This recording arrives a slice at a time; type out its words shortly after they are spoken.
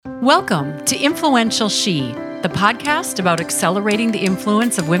Welcome to Influential She, the podcast about accelerating the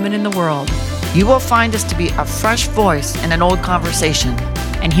influence of women in the world. You will find us to be a fresh voice in an old conversation.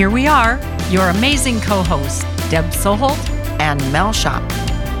 And here we are, your amazing co-hosts, Deb Soholt and Mel Shop.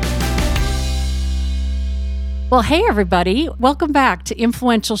 Well, hey, everybody. Welcome back to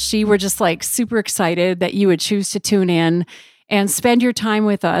Influential She. We're just super excited that you would choose to tune in and spend your time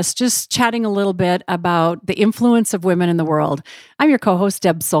with us, just chatting a little bit about the influence of women in the world. I'm your co-host,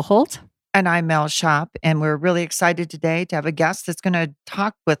 Deb Soholt. And I'm Mel Shop. And we're really excited today to have a guest that's going to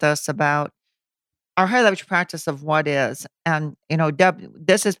talk with us about our high leverage practice of what is. And, Deb,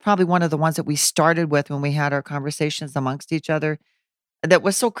 this is probably one of the ones that we started with when we had our conversations amongst each other that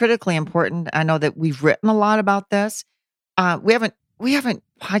was so critically important. I know that we've written a lot about this. We haven't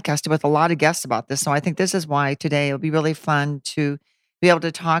podcasted with a lot of guests about this. So I think this is why today it'll be really fun to be able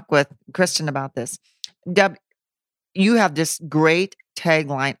to talk with Kristin about this. Deb, you have this great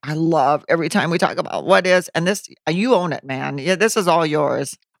tagline. I love every time we talk about what is, and this, you own it, man. Yeah, this is all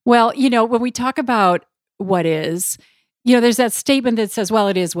yours. Well, when we talk about what is, there's that statement that says, well,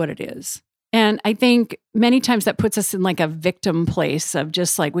 it is what it is. And I think many times that puts us in a victim place of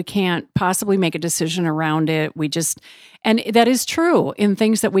just we can't possibly make a decision around it. And that is true in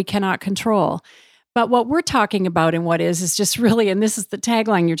things that we cannot control. But what we're talking about in what is just really, and this is the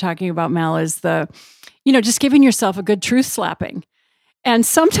tagline you're talking about, Mel, is just giving yourself a good truth slapping. And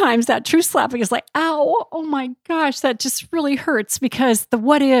sometimes that truth slapping is ow, oh my gosh, that just really hurts because the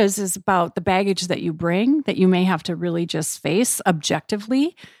what is about the baggage that you bring that you may have to really just face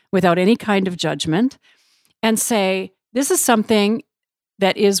objectively without any kind of judgment and say, this is something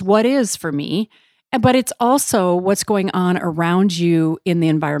that is what is for me, but it's also what's going on around you in the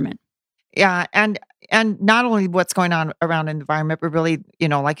environment. Yeah. And not only what's going on around in the environment, but really,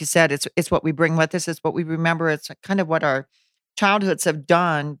 like you said, it's what we bring with us. It's what we remember. It's kind of what our childhoods have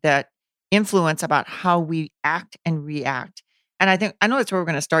done that influence about how we act and react. And I know that's where we're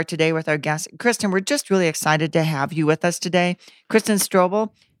going to start today with our guest. Kristin, we're just really excited to have you with us today. Kristin Strobel,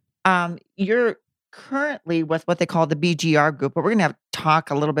 you're currently with what they call the BGR group, but we're going to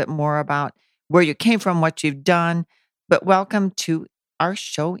talk a little bit more about where you came from, what you've done. But welcome to our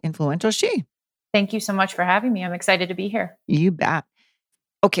show, Influential She. Thank you so much for having me. I'm excited to be here. You bet.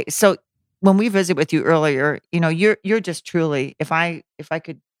 Okay, so when we visited with you earlier, you're just truly, if I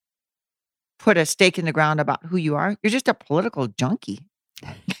could put a stake in the ground about who you are, you're just a political junkie.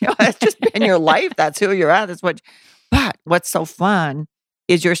 It's just been your life. That's who you're at. But what's so fun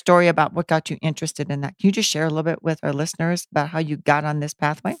is your story about what got you interested in that. Can you just share a little bit with our listeners about how you got on this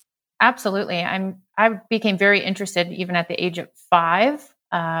pathway? Absolutely. I became very interested even at the age of 5.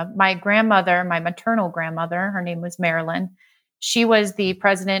 My grandmother, my maternal grandmother, her name was Marilyn. She was the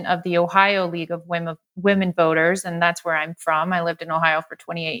president of the Ohio League of Women Voters, and that's where I'm from. I lived in Ohio for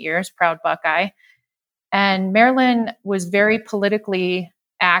 28 years, proud Buckeye. And Marilyn was very politically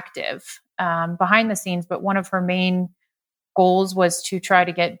active behind the scenes, but one of her main goals was to try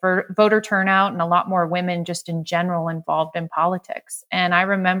to get voter turnout and a lot more women just in general involved in politics. And I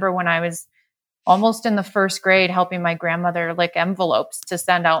remember when I was almost in the first grade helping my grandmother lick envelopes to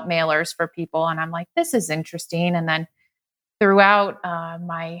send out mailers for people. And I'm like, this is interesting. And then throughout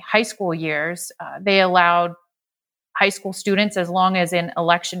my high school years, they allowed high school students, as long as an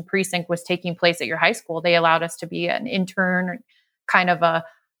election precinct was taking place at your high school, they allowed us to be an intern, kind of a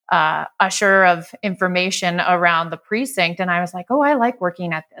usher of information around the precinct. And I was like, oh, I like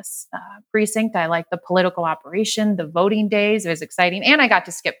working at this precinct. I like the political operation, the voting days. It was exciting. And I got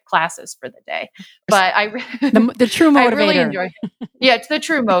to skip classes for the day. But the true motivator. I really enjoyed it. Yeah, it's the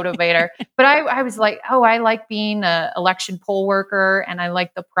true motivator. But I was like, oh, I like being an election poll worker and I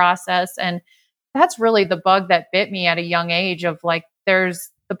like the process. And that's really the bug that bit me at a young age of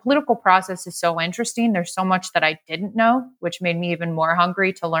the political process is so interesting. There's so much that I didn't know, which made me even more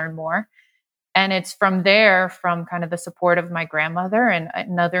hungry to learn more. And it's from there, from kind of the support of my grandmother and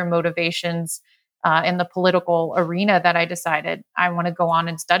other motivations in the political arena, that I decided I want to go on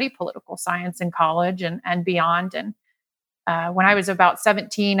and study political science in college and beyond. And when I was about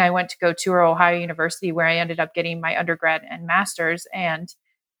 17, I went to go tour Ohio University, where I ended up getting my undergrad and master's. And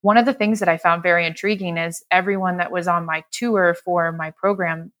one of the things that I found very intriguing is everyone that was on my tour for my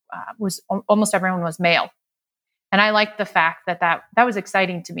program almost everyone was male. And I liked the fact that was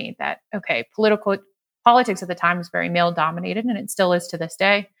exciting to me, that, okay, politics at the time was very male dominated, and it still is to this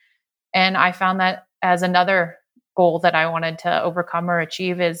day. And I found that as another goal that I wanted to overcome or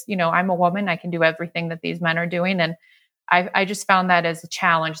achieve is, I'm a woman, I can do everything that these men are doing. And I just found that as a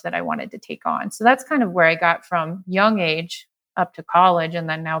challenge that I wanted to take on. So that's kind of where I got from young age up to college, and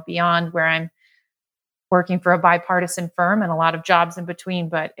then now beyond, where I'm working for a bipartisan firm and a lot of jobs in between.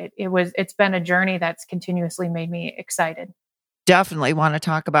 But it's been a journey that's continuously made me excited. Definitely want to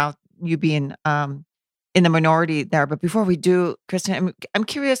talk about you being in the minority there. But before we do, Kristen, I'm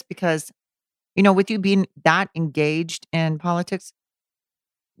curious because, with you being that engaged in politics,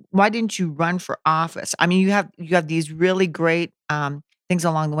 why didn't you run for office? I mean, you have these really great things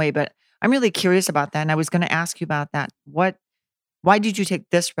along the way, but I'm really curious about that. And I was going to ask you about that. Why did you take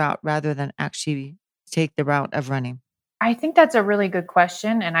this route rather than actually take the route of running? I think that's a really good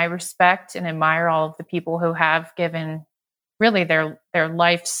question, and I respect and admire all of the people who have given really their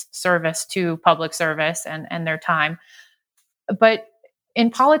life's service to public service and their time. But in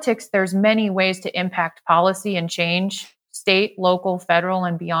politics, there's many ways to impact policy and change, state, local, federal,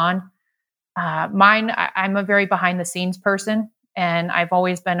 and beyond. I'm a very behind the scenes person, and I've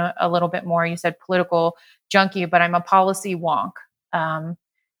always been a little bit more, you said political junkie, but I'm a policy wonk. Um,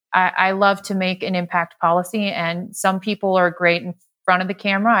 I love to make an impact policy, and some people are great in front of the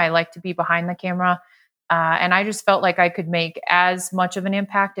camera. I like to be behind the camera. And I just felt like I could make as much of an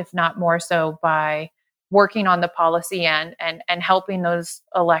impact, if not more so, by working on the policy and helping those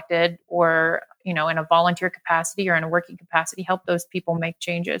elected or, in a volunteer capacity or in a working capacity, help those people make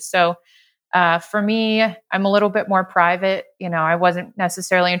changes. So for me, I'm a little bit more private. I wasn't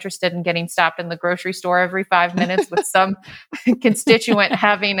necessarily interested in getting stopped in the grocery store every 5 minutes with some constituent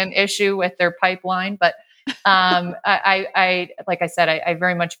having an issue with their pipeline. But like I said, I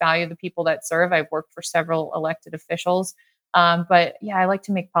very much value the people that serve. I've worked for several elected officials. But yeah, I like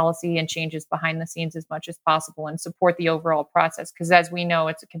to make policy and changes behind the scenes as much as possible and support the overall process. Because as we know,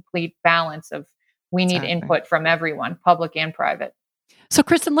 it's a complete balance of we need input from everyone, public and private. So,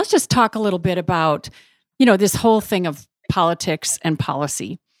 Kristin, let's just talk a little bit about, this whole thing of politics and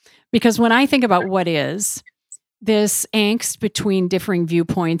policy. Because when I think about what is this angst between differing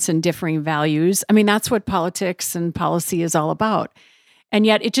viewpoints and differing values, I mean, that's what politics and policy is all about. And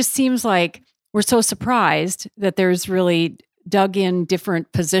yet it just seems like we're so surprised that there's really dug in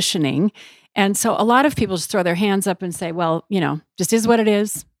different positioning. And so a lot of people just throw their hands up and say, well, just is what it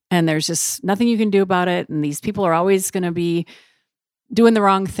is. And there's just nothing you can do about it. And these people are always going to be doing the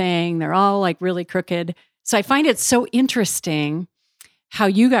wrong thing. They're all like really crooked. So I find it so interesting how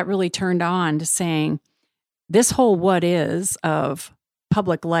you got really turned on to saying this whole what is of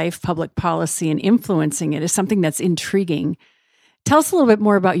public life, public policy, and influencing it is something that's intriguing. Tell us a little bit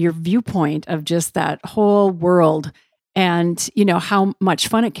more about your viewpoint of just that whole world and, how much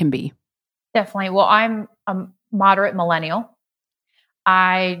fun it can be. Definitely. Well, I'm a moderate millennial.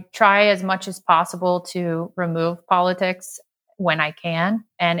 I try as much as possible to remove politics when I can.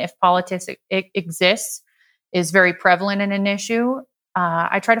 And if politics exists, is very prevalent in an issue,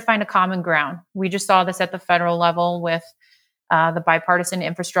 I try to find a common ground. We just saw this at the federal level with the bipartisan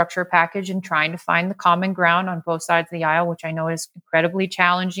infrastructure package and trying to find the common ground on both sides of the aisle, which I know is incredibly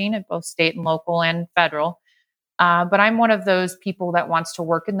challenging at both state and local and federal. But I'm one of those people that wants to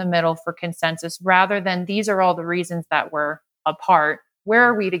work in the middle for consensus rather than these are all the reasons that we're apart. Where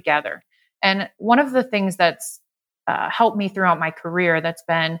are we together? And one of the things that's helped me throughout my career that's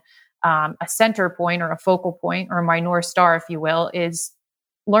been a center point or a focal point or my North Star, if you will, is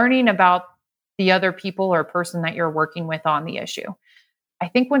learning about the other people or person that you're working with on the issue. I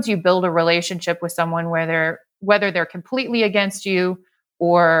think once you build a relationship with someone whether they're completely against you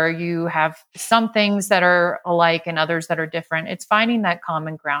or you have some things that are alike and others that are different, it's finding that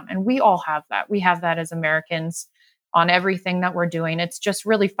common ground. And we all have that. We have that as Americans on everything that we're doing. It's just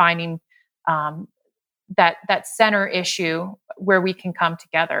really finding that center issue where we can come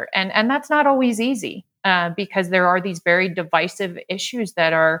together. And that's not always easy because there are these very divisive issues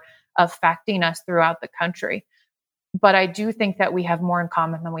that are affecting us throughout the country. But I do think that we have more in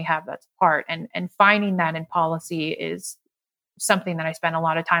common than we have that's apart. And finding that in policy is something that I spend a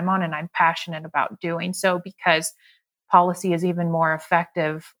lot of time on and I'm passionate about doing so because policy is even more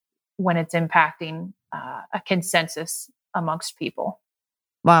effective when it's impacting a consensus amongst people.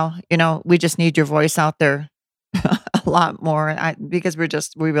 Well, we just need your voice out there a lot more because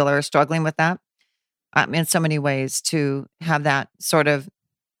we really are struggling with that in so many ways to have that sort of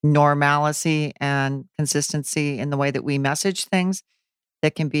normalcy and consistency in the way that we message things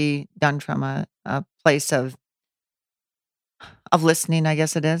that can be done from a place of listening, I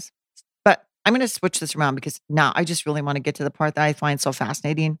guess it is. But I'm going to switch this around because now I just really want to get to the part that I find so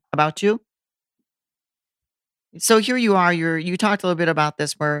fascinating about you. So here you are, you talked a little bit about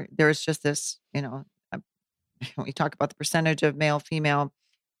this where there's just this, we talk about the percentage of male, female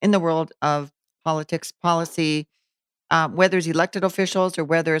in the world of politics, policy, whether it's elected officials or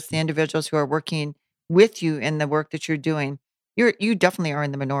whether it's the individuals who are working with you in the work that you're doing, you definitely are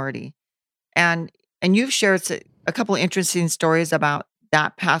in the minority. And And you've shared a couple of interesting stories about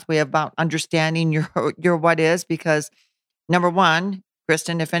that pathway about understanding your what is, because number one,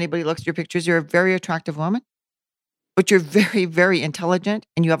 Kristin, if anybody looks at your pictures, you're a very attractive woman, but you're very, very intelligent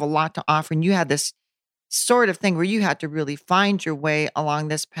and you have a lot to offer. And you had this sort of thing where you had to really find your way along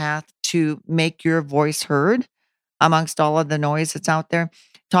this path to make your voice heard amongst all of the noise that's out there.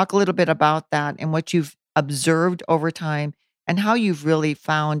 Talk a little bit about that and what you've observed over time and how you've really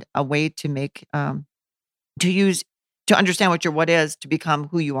found a way to make, to use, to understand what your what is to become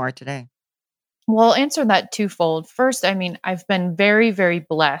who you are today. Well, I'll answer that twofold. First, I mean, I've been very, very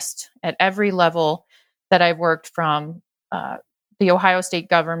blessed at every level that I've worked from the Ohio state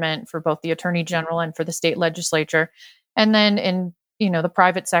government for both the attorney general and for the state legislature. And then in, the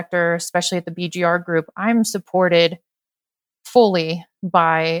private sector, especially at the BGR group, I'm supported fully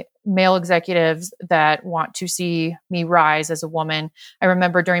by male executives that want to see me rise as a woman. I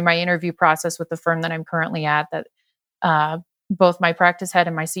remember during my interview process with the firm that I'm currently at that both my practice head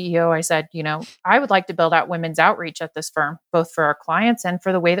and my CEO, I said, I would like to build out women's outreach at this firm, both for our clients and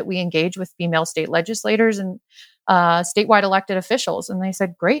for the way that we engage with female state legislators and statewide elected officials. And they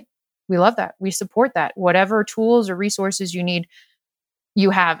said, great, we love that. We support that. Whatever tools or resources you need, you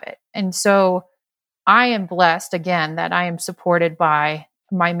have it. And so I am blessed, again, that I am supported by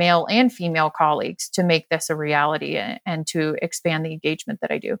my male and female colleagues to make this a reality and to expand the engagement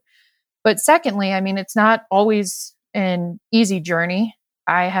that I do. But secondly, I mean, it's not always an easy journey.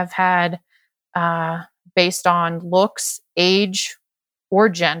 I have had, based on looks, age, or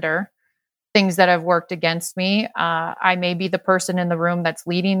gender, things that have worked against me. I may be the person in the room that's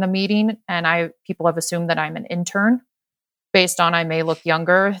leading the meeting, and people have assumed that I'm an intern based on I may look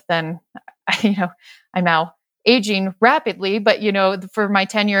younger than, I'm now aging rapidly, but, for my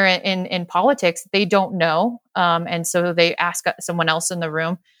tenure in politics, they don't know. And so they ask someone else in the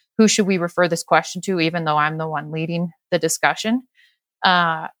room, who should we refer this question to, even though I'm the one leading the discussion?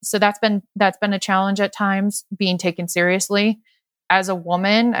 So that's been a challenge at times, being taken seriously. As a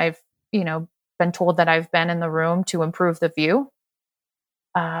woman, I've, been told that I've been in the room to improve the view.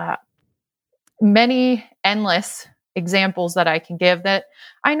 Many endless examples that I can give that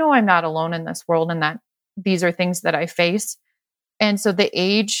I know I'm not alone in this world and that these are things that I face. And so the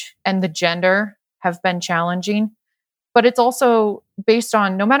age and the gender have been challenging, but it's also based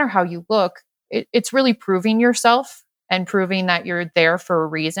on no matter how you look, it's really proving yourself and proving that you're there for a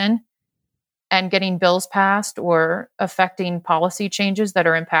reason and getting bills passed or affecting policy changes that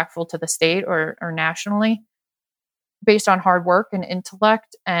are impactful to the state or nationally based on hard work and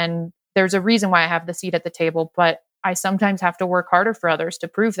intellect. And there's a reason why I have the seat at the table, but I sometimes have to work harder for others to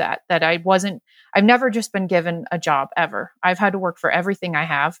prove that I've never just been given a job ever. I've had to work for everything I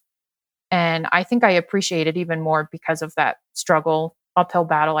have. And I think I appreciate it even more because of that struggle, uphill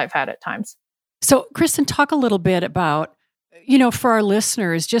battle I've had at times. So, Kristin, talk a little bit about, for our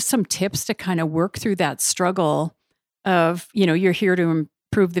listeners, just some tips to kind of work through that struggle of, you're here to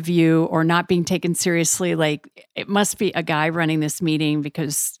improve the view or not being taken seriously. Like, it must be a guy running this meeting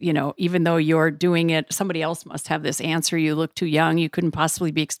because, even though you're doing it, somebody else must have this answer. You look too young. You couldn't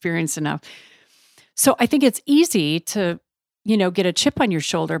possibly be experienced enough. So I think it's easy to, get a chip on your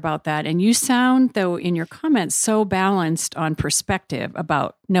shoulder about that. And you sound, though, in your comments, so balanced on perspective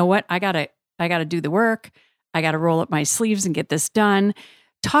about, what, I gotta do the work. I gotta roll up my sleeves and get this done.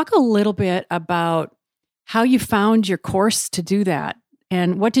 Talk a little bit about how you found your course to do that.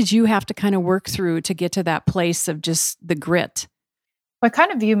 And what did you have to kind of work through to get to that place of just the grit? I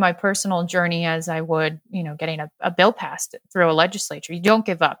kind of view my personal journey as I would, getting a bill passed through a legislature. You don't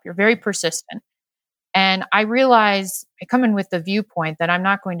give up. You're very persistent. And I realize I come in with the viewpoint that I'm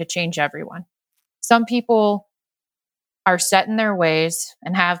not going to change everyone. Some people are set in their ways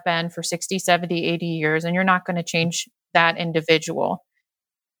and have been for 60, 70, 80 years, and you're not going to change that individual.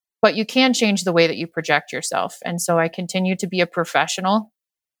 But you can change the way that you project yourself. And so I continue to be a professional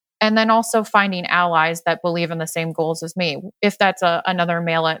and then also finding allies that believe in the same goals as me. If that's another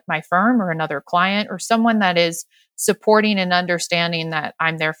male at my firm or another client or someone that is supporting and understanding that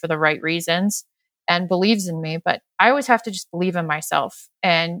I'm there for the right reasons and believes in me. But I always have to just believe in myself.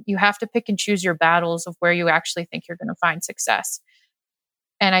 And you have to pick and choose your battles of where you actually think you're going to find success.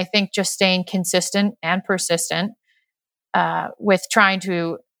 And I think just staying consistent and persistent with trying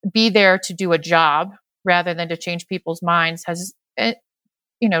to be there to do a job rather than to change people's minds has, kind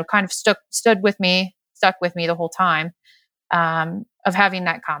of stuck with me the whole time of having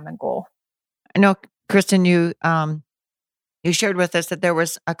that common goal. I know, Kristin, you shared with us that there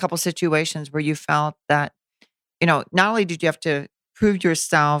was a couple situations where you felt that, not only did you have to prove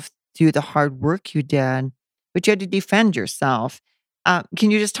yourself through the hard work you did, but you had to defend yourself.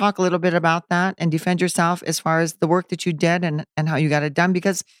 Can you just talk a little bit about that and defend yourself as far as the work that you did and how you got it done?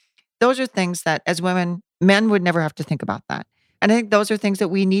 Because those are things that as women, men would never have to think about that. And I think those are things that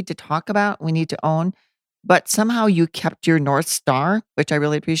we need to talk about, we need to own. But somehow you kept your North Star, which I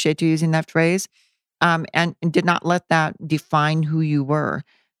really appreciate you using that phrase, and did not let that define who you were.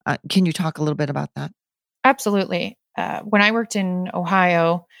 Can you talk a little bit about that? Absolutely. When I worked in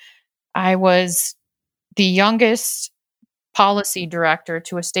Ohio, I was the youngest policy director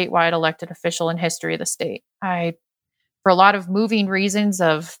to a statewide elected official in history of the state. For a lot of moving reasons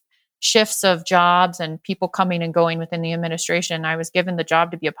of shifts of jobs and people coming and going within the administration, I was given the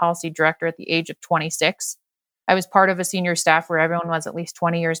job to be a policy director at the age of 26. I was part of a senior staff where everyone was at least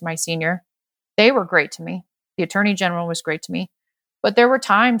 20 years my senior. They were great to me. The attorney general was great to me. But there were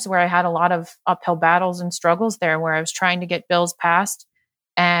times where I had a lot of uphill battles and struggles there where I was trying to get bills passed.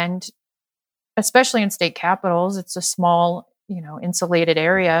 And especially in state capitals, it's a small, insulated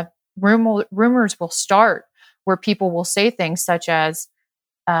area. Rumors will start where people will say things such as,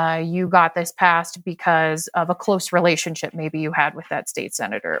 you got this passed because of a close relationship maybe you had with that state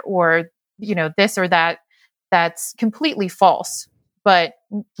senator, or, this or that. That's completely false, but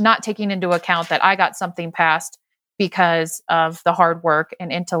not taking into account that I got something passed because of the hard work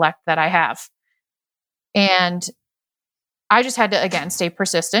and intellect that I have. And I just had to, again, stay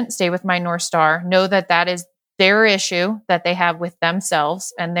persistent, stay with my North Star, know that that is their issue that they have with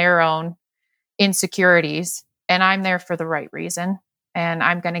themselves and their own insecurities. And I'm there for the right reason. And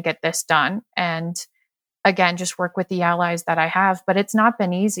I'm going to get this done. And again, just work with the allies that I have. But it's not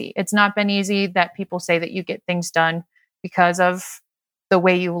been easy. It's not been easy that people say that you get things done because of the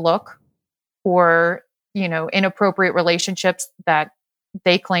way you look or, inappropriate relationships that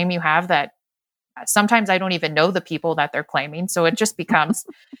they claim you have that sometimes I don't even know the people that they're claiming. So it just becomes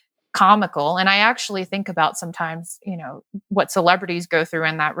comical. And I actually think about sometimes, what celebrities go through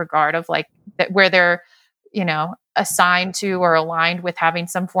in that regard of like that where they're, assigned to or aligned with having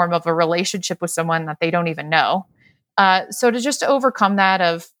some form of a relationship with someone that they don't even know. So to just overcome that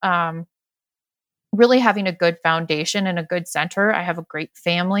of really having a good foundation and a good center. I have a great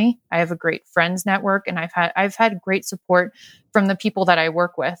family. I have a great friends network, and I've had great support from the people that I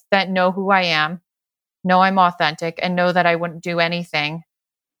work with that know who I am, know I'm authentic, and know that I wouldn't do anything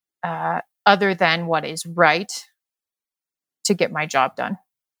other than what is right to get my job done.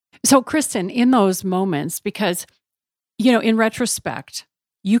 So, Kristin, in those moments, because, in retrospect,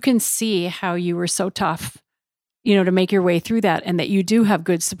 you can see how you were so tough, to make your way through that and that you do have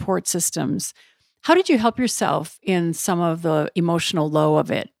good support systems. How did you help yourself in some of the emotional low of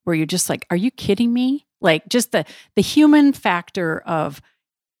it where you're just like, are you kidding me? Like just the human factor of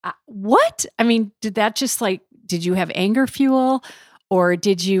what? I mean, did you have anger fuel or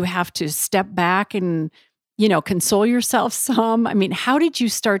did you have to step back and, console yourself some? I mean, how did you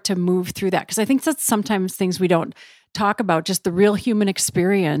start to move through that? Because I think that's sometimes things we don't talk about, just the real human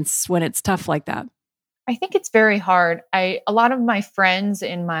experience when it's tough like that. I think it's very hard. A lot of my friends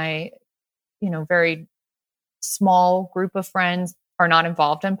in my very small group of friends are not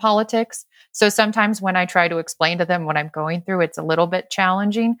involved in politics. So sometimes when I try to explain to them what I'm going through, it's a little bit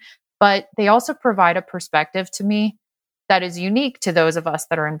challenging, but they also provide a perspective to me that is unique to those of us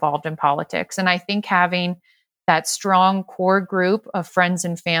that are involved in politics. And I think having that strong core group of friends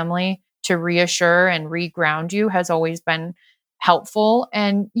and family to reassure and reground you has always been helpful.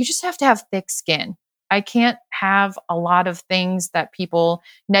 And you just have to have thick skin. I can't have a lot of things that people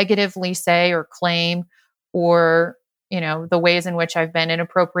negatively say or claim, or, the ways in which I've been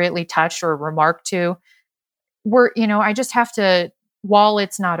inappropriately touched or remarked to. I just have to, while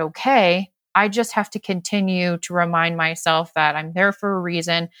it's not okay, I just have to continue to remind myself that I'm there for a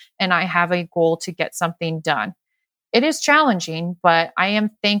reason and I have a goal to get something done. It is challenging, but I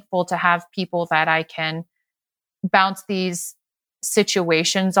am thankful to have people that I can bounce these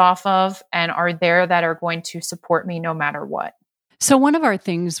situations off of and are there that are going to support me no matter what. So one of our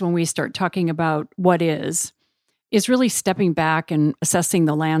things when we start talking about what is really stepping back and assessing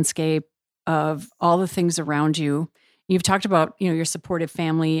the landscape of all the things around you. You've talked about, your supportive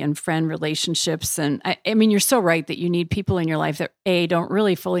family and friend relationships. And I mean, you're so right that you need people in your life that A, don't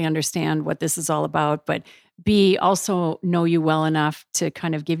really fully understand what this is all about, but B, also know you well enough to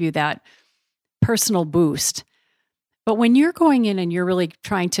kind of give you that personal boost. But when you're going in and you're really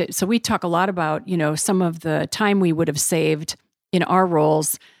trying to, so we talk a lot about, some of the time we would have saved in our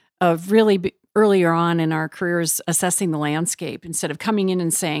roles of really earlier on in our careers, assessing the landscape instead of coming in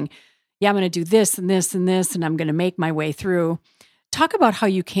and saying, yeah, I'm going to do this and this and this, and I'm going to make my way through. Talk about how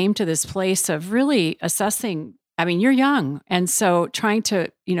you came to this place of really assessing. I mean, you're young. And so trying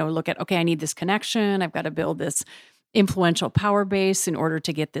to, look at, okay, I need this connection. I've got to build this influential power base in order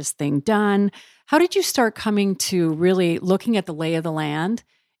to get this thing done. How did you start coming to really looking at the lay of the land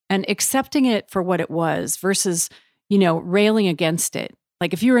and accepting it for what it was versus, railing against it?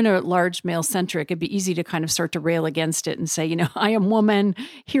 Like if you're in a large male centric, it'd be easy to kind of start to rail against it and say, I am woman,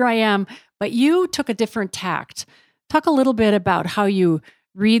 here I am. But you took a different tact. Talk a little bit about how you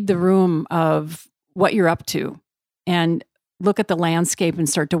read the room of what you're up to and look at the landscape and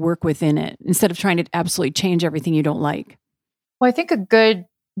start to work within it instead of trying to absolutely change everything you don't like. Well, I think a good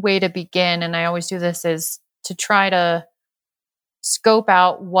way to begin, and I always do this, is to try to scope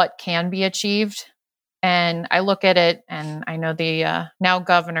out what can be achieved. And I look at it, and I know the now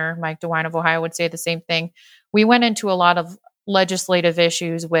governor, Mike DeWine of Ohio, would say the same thing. We went into a lot of legislative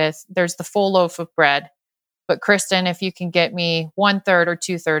issues with, there's the full loaf of bread. But Kristin, if you can get me 1/3 or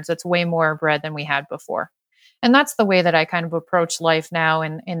 2/3, that's way more bread than we had before. And that's the way that I kind of approach life now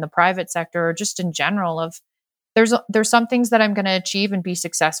in the private sector, or just in general, of there's some things that I'm going to achieve and be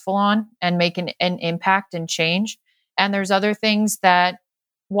successful on and make an impact and change. And there's other things that,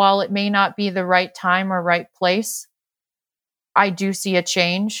 while it may not be the right time or right place, I do see a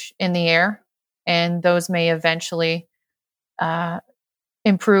change in the air, and those may eventually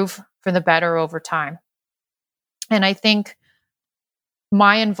improve for the better over time. And I think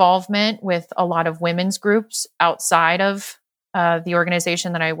my involvement with a lot of women's groups outside of the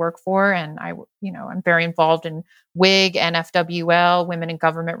organization that I work for, and I'm very involved in WIG, NFWL, Women in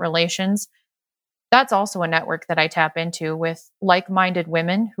Government Relations. That's also a network that I tap into with like-minded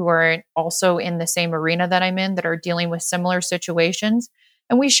women who are also in the same arena that I'm in, that are dealing with similar situations.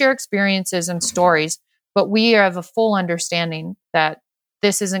 And we share experiences and stories, but we have a full understanding that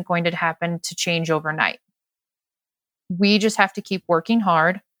this isn't going to happen to change overnight. We just have to keep working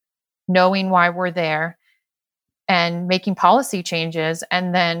hard, knowing why we're there, and making policy changes.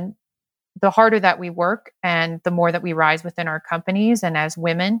 And then the harder that we work and the more that we rise within our companies and as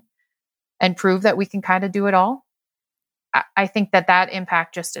women and prove that we can kind of do it all, I think that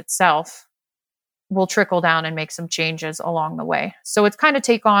impact just itself will trickle down and make some changes along the way. So it's kind of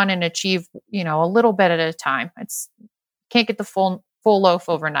take on and achieve, a little bit at a time. Can't get the full loaf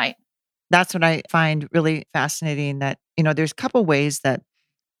overnight. That's what I find really fascinating, that, there's a couple ways that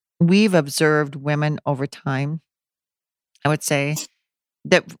we've observed women over time. I would say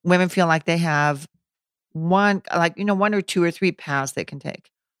that women feel like they have one or two or three paths they can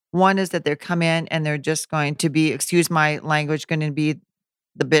take. One is that they come in and they're just going to be, excuse my language, going to be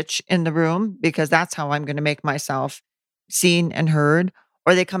the bitch in the room because that's how I'm going to make myself seen and heard.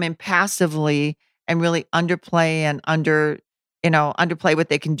 Or they come in passively and really underplay and underplay what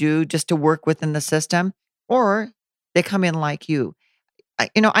they can do just to work within the system. Or they come in like you.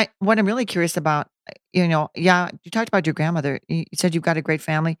 What I'm really curious about, you talked about your grandmother. You said you've got a great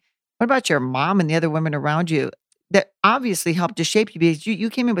family. What about your mom and the other women around you that obviously helped to shape you? Because you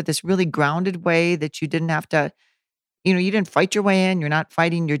came in with this really grounded way that you didn't have to, you didn't fight your way in. You're not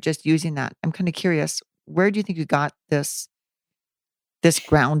fighting. You're just using that. I'm kind of curious. Where do you think you got this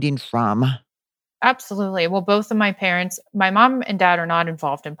grounding from? Absolutely. Well, both of my parents, my mom and dad, are not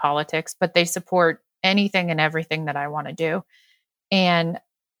involved in politics, but they support anything and everything that I want to do. And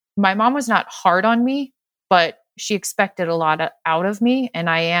my mom was not hard on me, but she expected a lot out of me. And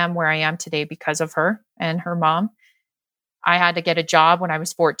I am where I am today because of her and her mom. I had to get a job when I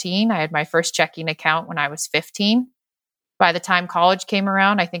was 14. I had my first checking account when I was 15. By the time college came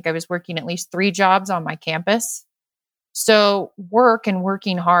around, I think I was working at least 3 jobs on my campus. So work and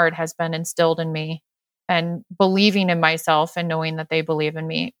working hard has been instilled in me, and believing in myself and knowing that they believe in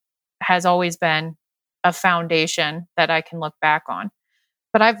me has always been a foundation that I can look back on.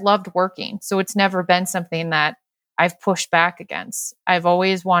 But I've loved working. So it's never been something that I've pushed back against. I've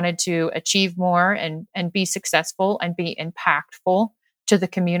always wanted to achieve more and be successful and be impactful to the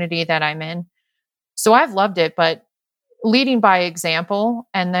community that I'm in. So I've loved it, but leading by example.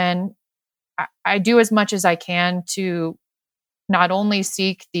 And then I do as much as I can to not only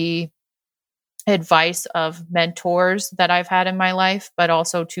seek the advice of mentors that I've had in my life, but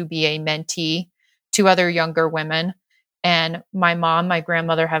also to be a mentee to other younger women. And my mom, my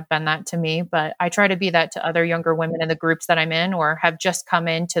grandmother have been that to me, but I try to be that to other younger women in the groups that I'm in or have just come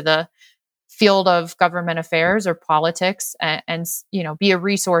into the field of government affairs or politics and be a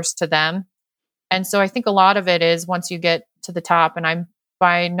resource to them. And so I think a lot of it is once you get to the top, and I'm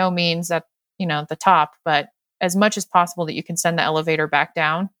by no means at, the top, but as much as possible that you can send the elevator back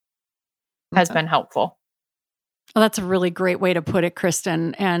down has been helpful. Well, that's a really great way to put it,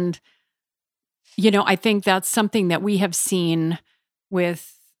 Kristin. And I think that's something that we have seen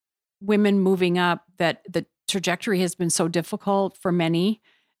with women moving up, that the trajectory has been so difficult for many.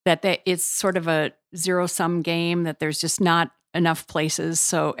 that it's sort of a zero-sum game, that there's just not enough places.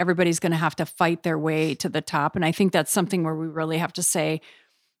 So everybody's going to have to fight their way to the top. And I think that's something where we really have to say,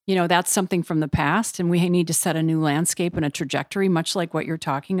 that's something from the past, and we need to set a new landscape and a trajectory, much like what you're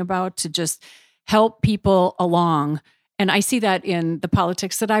talking about, to just help people along. And I see that in the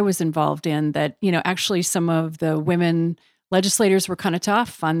politics that I was involved in, that, actually some of the women legislators were kind of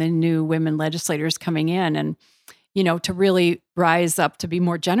tough on the new women legislators coming in, and, to really rise up, to be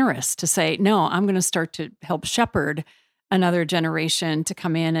more generous, to say, no, I'm going to start to help shepherd another generation to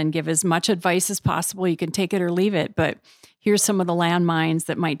come in and give as much advice as possible. You can take it or leave it, but here's some of the landmines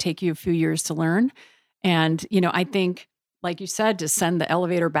that might take you a few years to learn. And, I think, like you said, to send the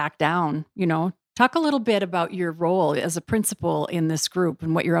elevator back down, talk a little bit about your role as a principal in this group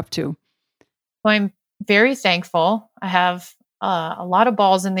and what you're up to. Well, I'm very thankful. I have a lot of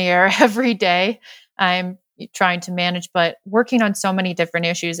balls in the air every day. I'm trying to manage, but working on so many different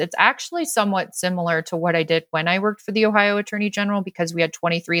issues. It's actually somewhat similar to what I did when I worked for the Ohio Attorney General, because we had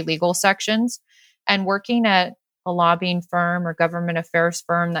 23 legal sections, and working at a lobbying firm or government affairs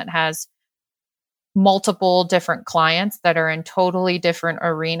firm that has multiple different clients that are in totally different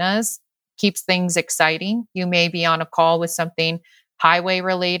arenas keeps things exciting. You may be on a call with something highway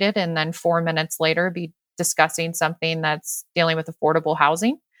related, and then 4 minutes later be discussing something that's dealing with affordable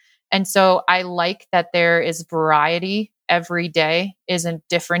housing. And so I like that there is variety. Every day is a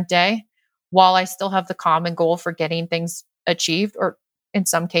different day, while I still have the common goal for getting things achieved, or in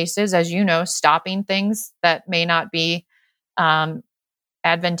some cases, as you know, stopping things that may not be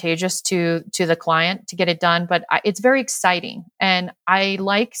advantageous to the client to get it done. But it's very exciting. And I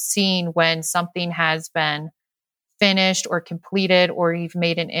like seeing when something has been finished or completed, or you've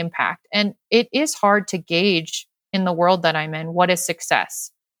made an impact. And it is hard to gauge in the world that I'm in, what is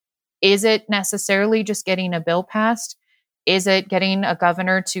success? Is it necessarily just getting a bill passed? Is it getting a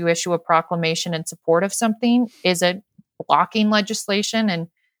governor to issue a proclamation in support of something? Is it blocking legislation? And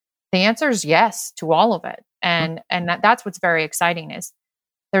the answer is yes to all of it. And that's what's very exciting, is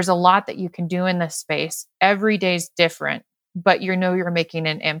there's a lot that you can do in this space. Every day's different, but you're making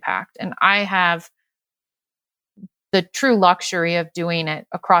an impact. And I have the true luxury of doing it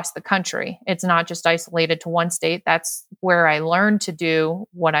across the country. It's not just isolated to one state. That's where I learned to do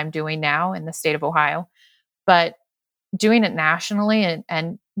what I'm doing now in the state of Ohio, but doing it nationally.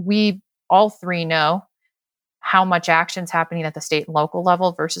 And we all three know how much action's happening at the state and local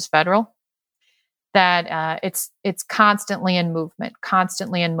level versus federal, that it's constantly in movement,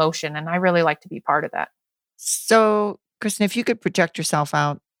 constantly in motion. And I really like to be part of that. So, Kristin, if you could project yourself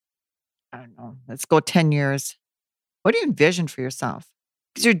out, I don't know, let's go 10 years. What do you envision for yourself?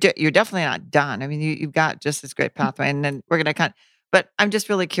 Because you're definitely not done. I mean, you've got just this great pathway, and then we're going to but I'm just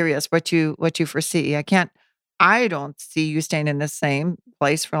really curious what you foresee. I don't see you staying in the same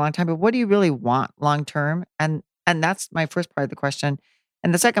place for a long time, but what do you really want long term? And that's my first part of the question.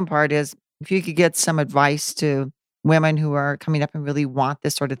 And the second part is, if you could get some advice to women who are coming up and really want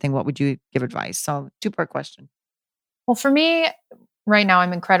this sort of thing, what would you give advice? So, two-part question. Well, for me, right now,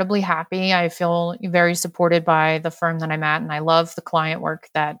 I'm incredibly happy. I feel very supported by the firm that I'm at, and I love the client work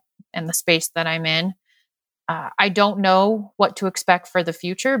and the space that I'm in. I don't know what to expect for the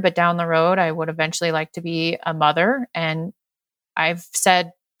future, but down the road, I would eventually like to be a mother. And I've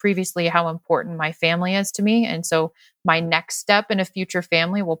said previously how important my family is to me. And so my next step in a future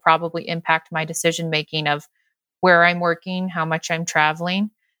family will probably impact my decision making of where I'm working, how much I'm traveling,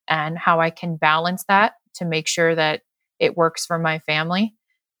 and how I can balance that to make sure that it works for my family.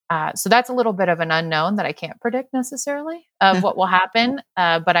 So that's a little bit of an unknown that I can't predict necessarily of what will happen.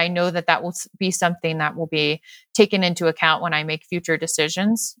 But I know that will be something that will be taken into account when I make future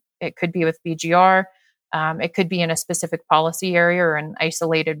decisions. It could be with BGR. It could be in a specific policy area or an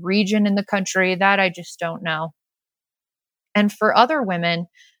isolated region in the country. That I just don't know. And for other women,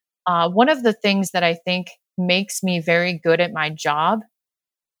 one of the things that I think makes me very good at my job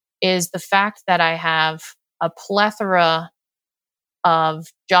is the fact that I have a plethora of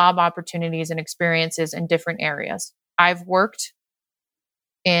job opportunities and experiences in different areas. I've worked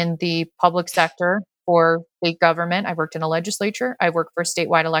in the public sector for state government. I've worked in a legislature. I worked for a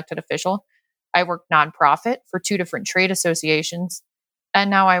statewide elected official. I worked nonprofit for 2 different trade associations.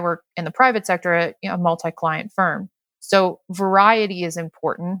 And now I work in the private sector at a multi-client firm. So variety is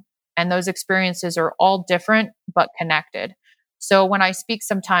important. And those experiences are all different, but connected. So when I speak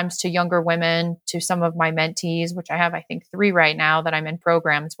sometimes to younger women, to some of my mentees, which I have, I think 3 right now that I'm in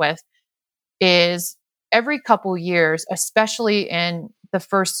programs with, is every couple years, especially in the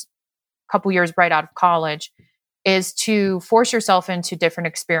first couple years right out of college, is to force yourself into different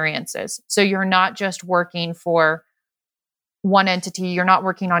experiences. So you're not just working for one entity. You're not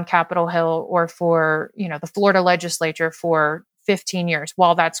working on Capitol Hill or for, the Florida legislature for 15 years.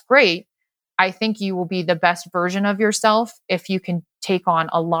 While that's great, I think you will be the best version of yourself if you can take on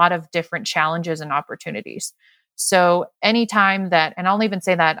a lot of different challenges and opportunities. So anytime that, and I'll even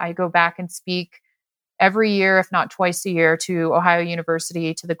say that I go back and speak every year, if not twice a year, to Ohio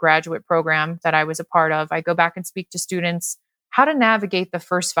University, to the graduate program that I was a part of. I go back and speak to students how to navigate the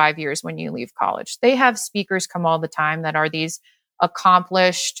first 5 years when you leave college. They have speakers come all the time that are these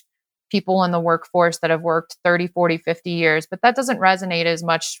accomplished people in the workforce that have worked 30, 40, 50 years, but that doesn't resonate as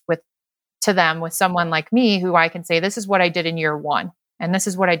much to them with someone like me, who I can say, this is what I did in year 1, and this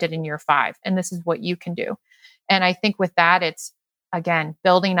is what I did in year 5, and this is what you can do. And I think with that, it's, again,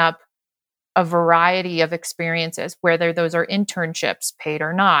 building up a variety of experiences, whether those are internships, paid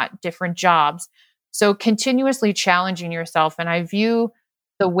or not, different jobs. So continuously challenging yourself. And I view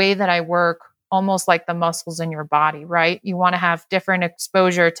the way that I work almost like the muscles in your body, right? You want to have different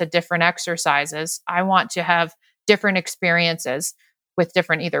exposure to different exercises. I want to have different experiences with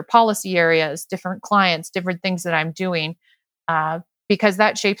different either policy areas, different clients, different things that I'm doing, because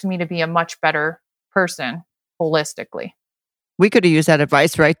that shapes me to be a much better person holistically. We could have used that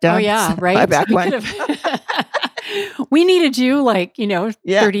advice, right, Deb? Oh, yeah, right. We needed you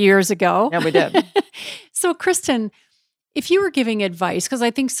 30 years ago. Yeah, we did. So, Kristin, if you were giving advice, because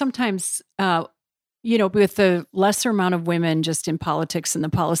I think sometimes, with the lesser amount of women just in politics and the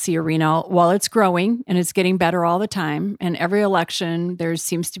policy arena, while it's growing and it's getting better all the time, and every election there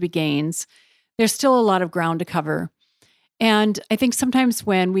seems to be gains, there's still a lot of ground to cover. And I think sometimes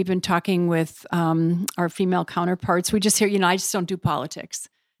when we've been talking with our female counterparts, we just hear, I just don't do politics.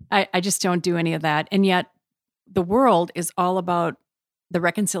 I just don't do any of that. And yet the world is all about the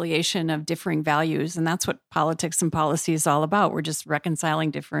reconciliation of differing values. And that's what politics and policy is all about. We're just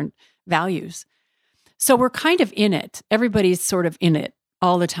reconciling different values. So we're kind of in it. Everybody's sort of in it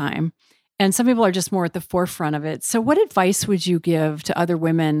all the time. And some people are just more at the forefront of it. So what advice would you give to other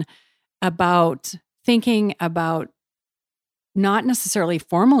women about thinking about not necessarily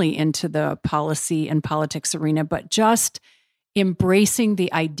formally into the policy and politics arena, but just embracing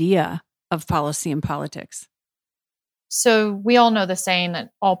the idea of policy and politics? So we all know the saying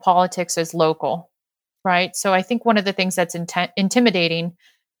that all politics is local, right? So I think one of the things that's intimidating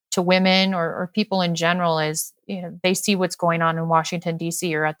to women or people in general is, they see what's going on in Washington,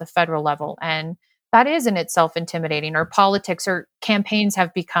 D.C. or at the federal level. And that is in itself intimidating. Or politics or campaigns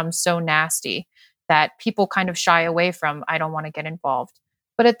have become so nasty that people kind of shy away from, I don't want to get involved.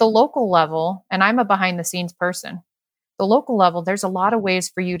 But at the local level, and I'm a behind the scenes person, the local level, there's a lot of ways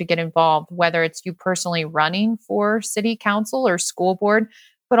for you to get involved, whether it's you personally running for city council or school board,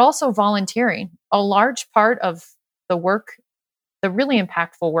 but also volunteering. A large part of the work, the really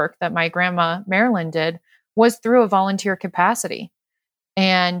impactful work that my grandma Marilyn did, was through a volunteer capacity.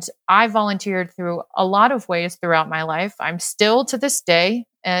 And I volunteered through a lot of ways throughout my life. I'm still to this day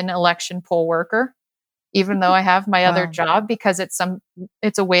an election poll worker, even though I have my other job, because it's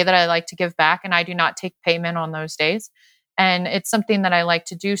a way that I like to give back, and I do not take payment on those days. And it's something that I like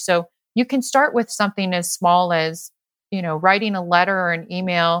to do. So you can start with something as small as, writing a letter or an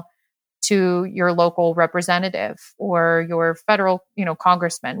email to your local representative or your federal,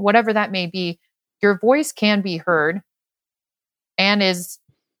 congressman, whatever that may be. Your voice can be heard and is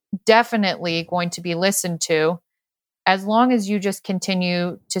definitely going to be listened to, as long as you just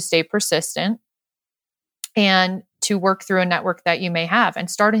continue to stay persistent and to work through a network that you may have. And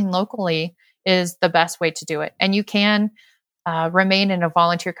starting locally is the best way to do it. And you can remain in a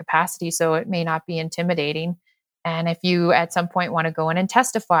volunteer capacity, so it may not be intimidating. And if you at some point want to go in and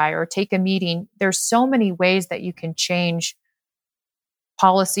testify or take a meeting, there's so many ways that you can change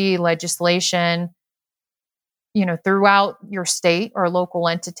policy, legislation, throughout your state or local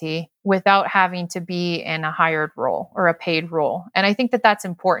entity without having to be in a hired role or a paid role. And I think that that's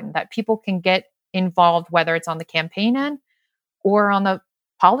important, that people can get involved, whether it's on the campaign end or on the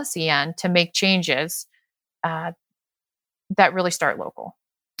policy end, to make changes that really start local.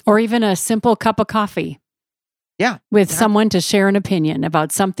 Or even a simple cup of coffee. Yeah. With someone to share an opinion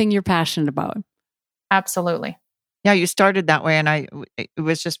about something you're passionate about. Absolutely. Yeah, you started that way. And it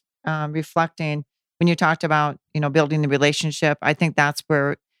was just reflecting when you talked about, building the relationship. I think that's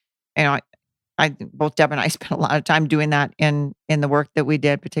where, both Deb and I spent a lot of time doing that in the work that we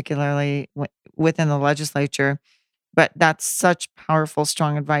did, particularly within the legislature. But that's such powerful,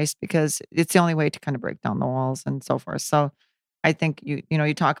 strong advice, because it's the only way to kind of break down the walls and so forth. So I think you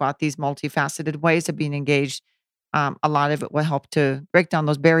talk about these multifaceted ways of being engaged. A lot of it will help to break down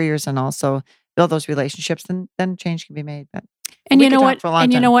those barriers and also build those relationships, and then change can be made. But and you know what?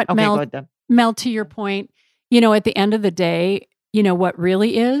 Okay, Mel, to your point, At the end of the day, what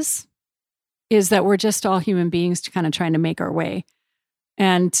really is that we're just all human beings kind of trying to make our way.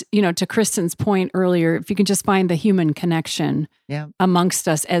 And, to Kristin's point earlier, if you can just find the human connection amongst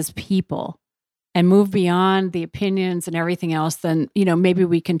us as people and move beyond the opinions and everything else, then, maybe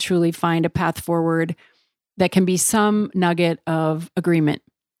we can truly find a path forward that can be some nugget of agreement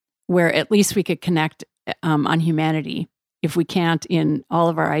where at least we could connect on humanity if we can't in all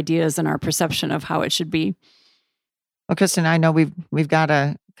of our ideas and our perception of how it should be. Well, Kristin, I know we've got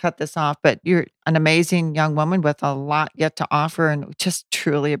to cut this off, but you're an amazing young woman with a lot yet to offer, and just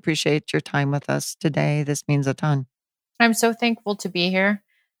truly appreciate your time with us today. This means a ton. I'm so thankful to be here.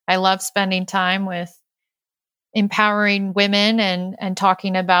 I love spending time with empowering women and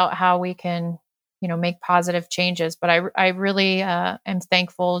talking about how we can, make positive changes. But I really am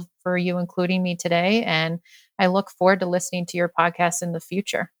thankful for you including me today, and I look forward to listening to your podcast in the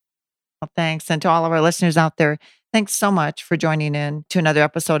future. Well, thanks. And to all of our listeners out there, thanks so much for joining in to another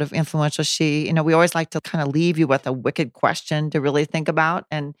episode of Influential She. We always like to kind of leave you with a wicked question to really think about.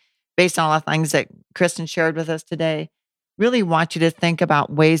 And based on all the things that Kristin shared with us today, really want you to think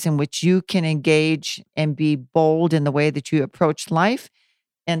about ways in which you can engage and be bold in the way that you approach life.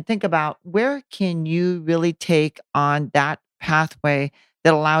 And think about where can you really take on that pathway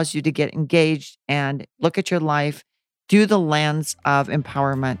that allows you to get engaged and look at your life through the lens of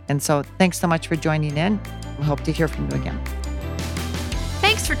empowerment. And so thanks so much for joining in. We hope to hear from you again.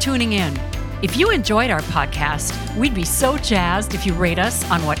 Thanks for tuning in. If you enjoyed our podcast, we'd be so jazzed if you rate us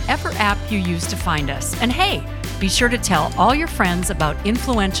on whatever app you use to find us. And hey, be sure to tell all your friends about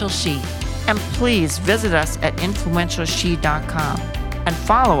Influential She. And please visit us at influentialshe.com and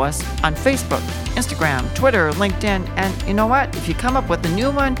follow us on Facebook, Instagram, Twitter, LinkedIn. And you know what? If you come up with a new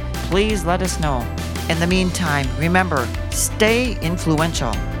one, please let us know. In the meantime, remember, stay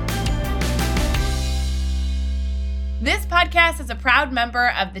influential. This podcast is a proud member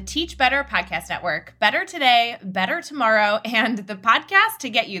of the Teach Better Podcast Network. Better today, better tomorrow, and the podcast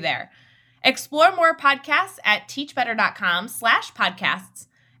to get you there. Explore more podcasts at teachbetter.com/podcasts,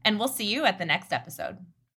 and we'll see you at the next episode.